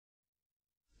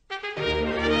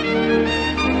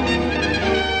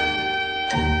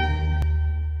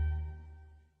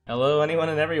Hello anyone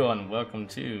and everyone, welcome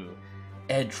to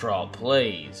Edtrawl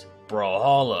Plays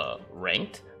Brawlhalla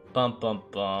Ranked. Bum bum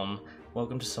bum.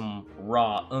 Welcome to some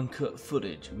raw, uncut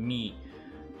footage of me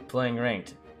playing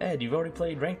Ranked. Ed, you've already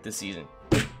played Ranked this season.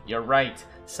 You're right.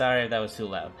 Sorry if that was too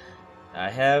loud. I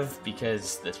have,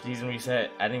 because the season reset,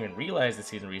 I didn't even realize the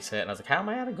season reset, and I was like, how am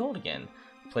I out of gold again?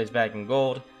 Plays back in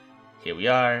gold. Here we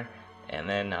are. And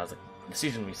then I was like, the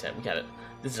season reset, we got it.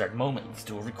 This is our moment, let's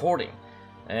do a recording.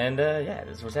 And yeah,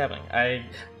 this is what's happening. I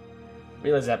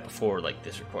realized that before, like,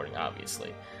 this recording,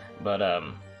 obviously. But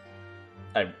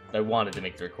I wanted to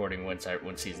make the recording when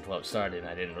season 12 started, and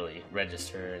I didn't really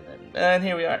register, and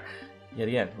here we are. Yet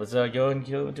again, let's go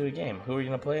into a game. Who are you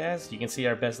gonna play as? You can see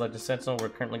our best Legend Sentinel. We're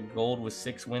currently gold with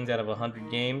 6 wins out of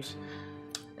 100 games,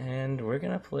 and we're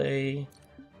gonna play.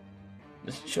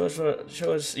 Show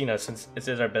us, you know, since this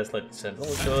is our best Legend Sentinel,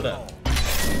 let's show it up.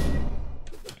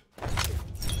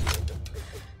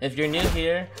 If you're new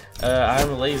here,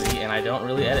 I'm lazy and I don't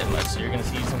really edit much, so you're gonna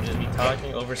see some just me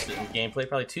talking over gameplay.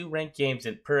 Probably 2 ranked games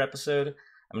per episode.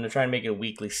 I'm gonna try and make it a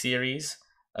weekly series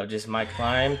of just my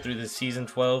climb through the season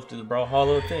 12 through the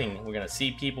Brawlhalla thing. We're gonna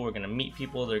see people, we're gonna meet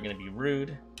people, they're gonna be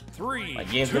rude. 3, my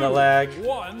game's gonna lag.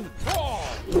 1, brawl!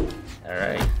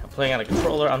 Alright, I'm playing on a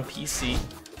controller on PC.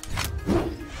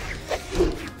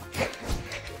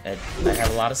 And I have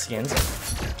a lot of skins.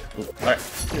 Alright,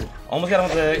 almost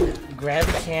got him with the grab,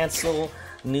 cancel,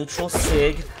 neutral,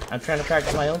 sig. I'm trying to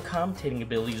practice my own commentating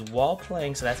abilities while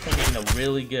playing, so that's making it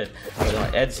really good.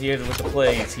 Ed's here with the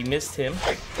plays. He missed him,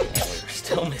 and we're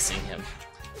still missing him.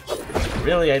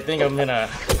 Really, I think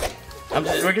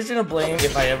we're just gonna blame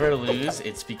if I ever lose.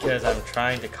 It's because I'm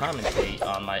trying to commentate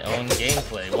on my own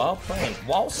gameplay while playing.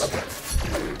 Waltz?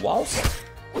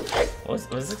 What's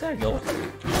this guy going?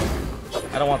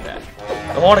 I don't want that.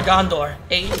 The Lord of Gondor,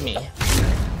 aid me.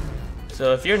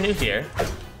 So if you're new here,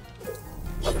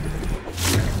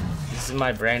 this is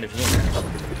my brand of humor.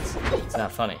 It's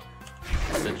not funny.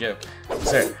 It's a joke.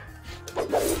 Sir.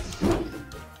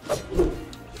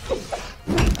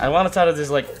 I want to title this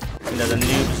like, you know, the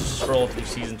noob stroll through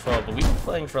season 12, but we've been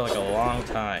playing for like a long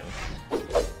time.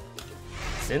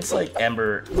 Since like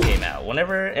Ember came out.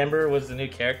 Whenever Ember was the new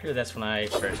character, that's when I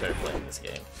first started playing this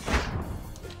game.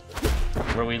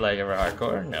 Were we like ever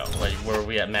hardcore? No. Like, were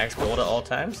we at max gold at all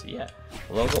times? Yeah.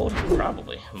 Low gold?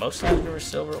 Probably. Most times we were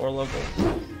silver or low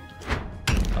gold.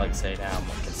 I like to say now I'm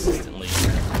consistently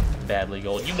badly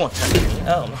gold. You won't touch me.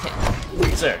 Oh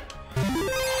man. Sir.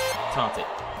 Taunted.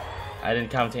 I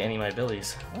didn't commentate any of my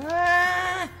abilities.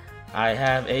 Ah! I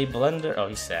have a blender. Oh,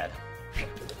 he's sad.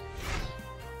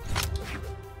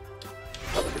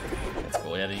 That's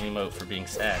cool. He had an emote for being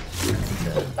sad.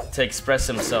 To express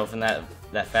himself in that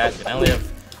fashion. I only have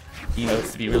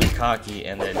emotes to be really cocky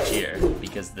and then cheer,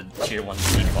 because the cheer one's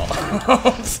default.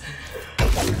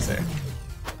 Sir.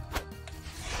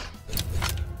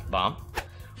 Bomb.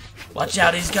 Watch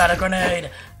out, he's got a grenade!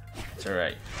 It's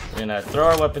alright. We're gonna throw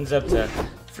our weapons up to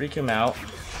freak him out.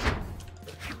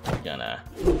 We're gonna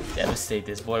devastate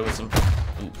this boy with some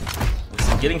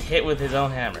getting hit with his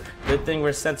own hammer. Good thing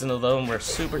we're Sentinel though, and we're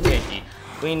super tanky.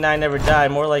 Queen 9 never die,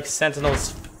 more like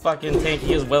Sentinel's fucking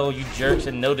tanky as well, you jerks,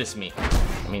 and notice me.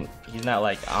 I mean, he's not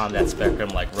like on that spectrum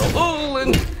like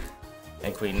Roland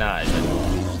and Queen 9,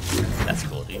 but that's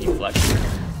cool, dude. You flex.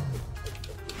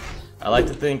 I like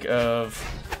to think of,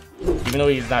 even though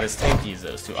he's not as tanky as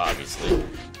those two, obviously.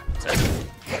 Sorry.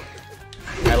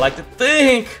 I like to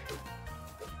think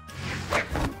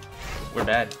we're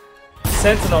bad.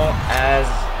 Sentinel as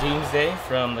Doomsday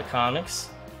from the comics.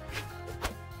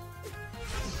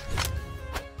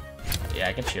 Yeah,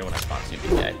 I can cheer when I spawn to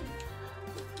big guy.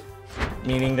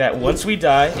 Meaning that once we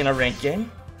die in a ranked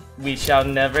game, we shall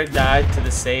never die to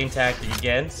the same tactic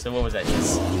again. So what was that?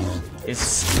 His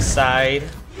side.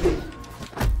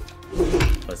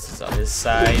 What's this? His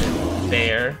side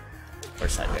bear. Or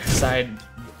side bear. Side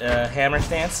hammer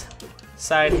stance.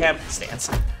 Side hammer stance.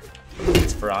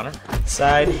 It's for honor.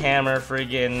 Side hammer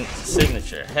friggin'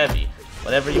 signature. Heavy.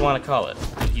 Whatever you want to call it.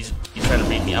 He's trying to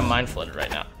beat me. I'm mind flooded right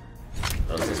now.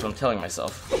 That's what I'm telling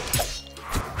myself.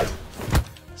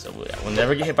 So we'll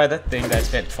never get hit by that thing that I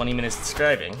spent 20 minutes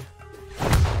describing.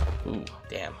 Ooh,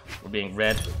 damn. We're being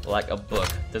read like a book.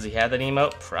 Does he have that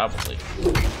emote? Probably.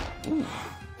 Ooh.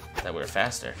 I thought we were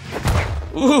faster.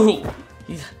 Ooh!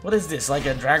 What is this? Like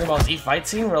a Dragon Ball Z fight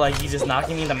scene where like he's just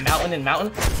knocking me in the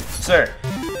mountain? Sir,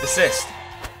 desist.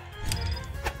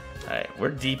 Alright, we're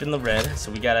deep in the red, so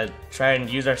we gotta try and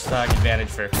use our stock advantage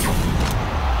for...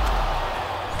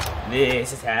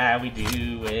 This is how we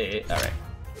do it. Alright.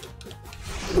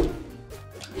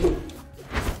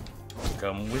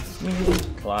 Come with me,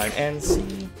 climb and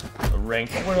see.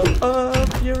 ranked world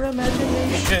of your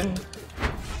imagination.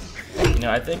 You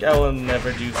know, I think I will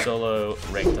never do solo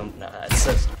ranked. It's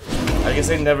such, I guess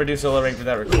I never do solo ranked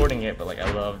without recording it, but like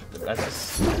I love, that's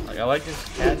just, like I like this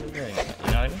casual thing, you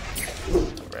know what I mean?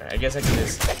 I guess I can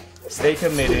just stay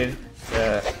committed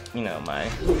to, you know, my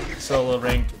solo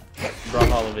ranked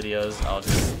Brawlhalla videos. I'll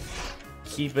just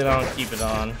keep it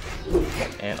on,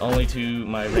 and only to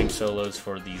my ranked solos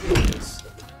for these videos.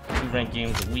 2 ranked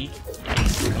games a week,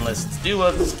 yes. Unless it's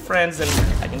duos with friends, then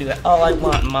I can do that all I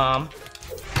want, Mom.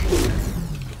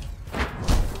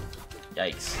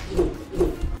 Yikes.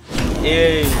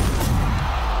 Ew.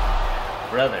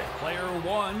 Brother. Player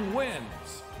 1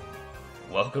 wins.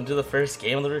 Welcome to the first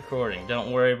game of the recording.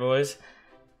 Don't worry, boys.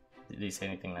 Did he say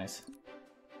anything nice?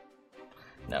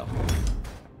 No.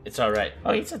 It's alright.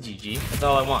 Oh, he said GG. That's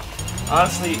all I want.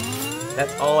 Honestly,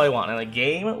 that's all I want. In a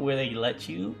game where they let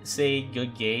you say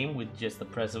good game with just the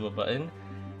press of a button,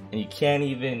 and you can't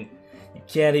even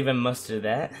muster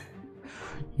that,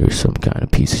 you're some kind of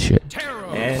piece of shit.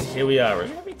 Taros. And here we are. We're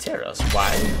gonna be Taros.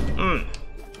 Why? I'm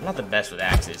not the best with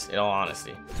axes, in all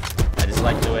honesty. I just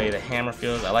like the way the hammer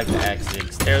feels. I like the axe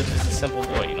digs. Taros is a simple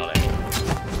boy, you know what I mean?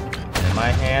 And in my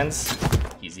hands,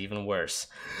 he's even worse.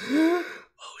 Oh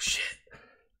shit.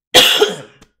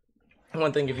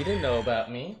 One thing, if you didn't know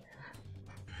about me,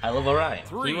 I love Orion.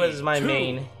 He was my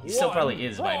main. He still probably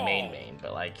is my main,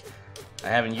 but like, I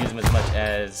haven't used him as much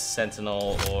as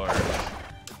Sentinel or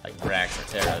like Brax or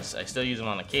Taros. I still use him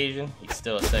on occasion. He's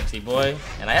still a sexy boy,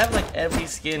 and I have like every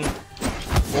skin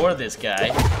for this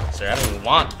guy. So I don't even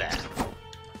want that.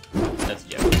 That's a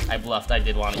joke. I bluffed. I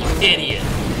did want it, you idiot.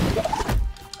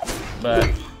 But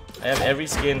I have every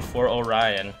skin for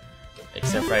Orion,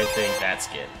 except for I think that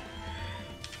skin.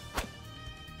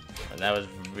 And that was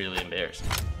really embarrassing.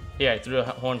 Here, I threw a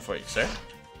horn for you, sir.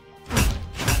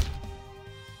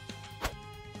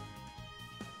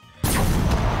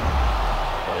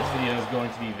 This video is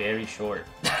going to be very short.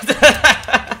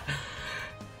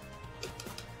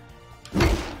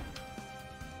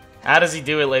 How does he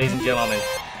do it, ladies and gentlemen?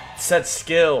 Such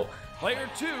skill. Player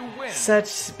 2 wins. Such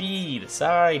speed.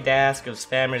 Sorry, Dask of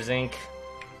Spammers Inc.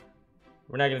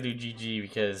 We're not gonna do GG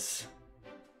because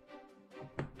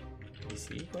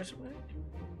PC question mark?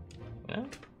 No?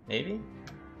 Maybe?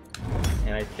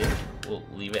 And I think we'll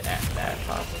leave it at that,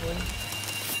 possibly.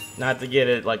 Not to get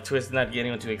it like twisted, not to get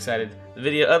anyone too excited.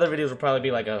 The other videos will probably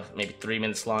be like maybe 3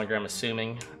 minutes longer, I'm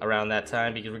assuming, around that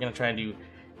time, because we're gonna try and do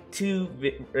 2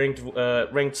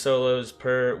 ranked solos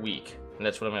per week, and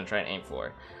that's what I'm gonna try and aim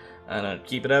for.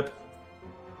 Keep it up.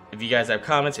 If you guys have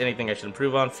comments, anything I should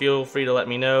improve on, feel free to let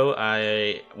me know.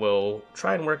 I will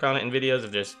try and work on it in videos.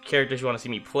 If there's characters you want to see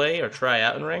me play or try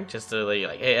out in ranked, just to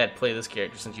like, hey, Ed, play this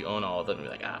character since you own all of them. And be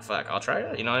like, ah, fuck, I'll try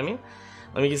it. You know what I mean?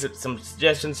 Let me get some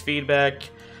suggestions, feedback,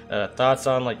 thoughts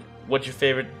on like what's your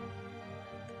favorite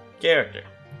character.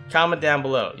 Comment down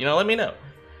below. You know, let me know.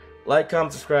 Like,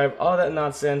 comment, subscribe, all that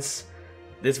nonsense.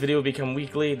 This video will become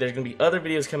weekly. There's gonna be other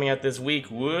videos coming out this week.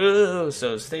 Woo!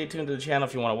 So stay tuned to the channel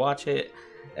if you want to watch it.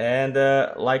 And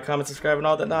like, comment, subscribe, and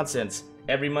all that nonsense.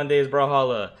 Every Monday is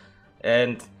Brawlhalla,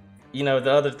 and you know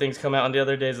the other things come out on the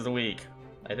other days of the week.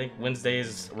 I think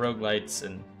Wednesdays roguelites,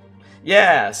 and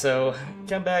yeah. So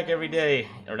come back every day,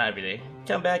 or not every day.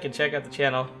 Come back and check out the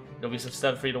channel. There'll be some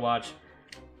stuff for you to watch.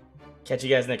 Catch you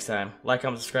guys next time. Like,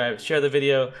 comment, subscribe, share the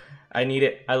video. I need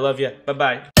it. I love you. Bye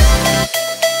bye.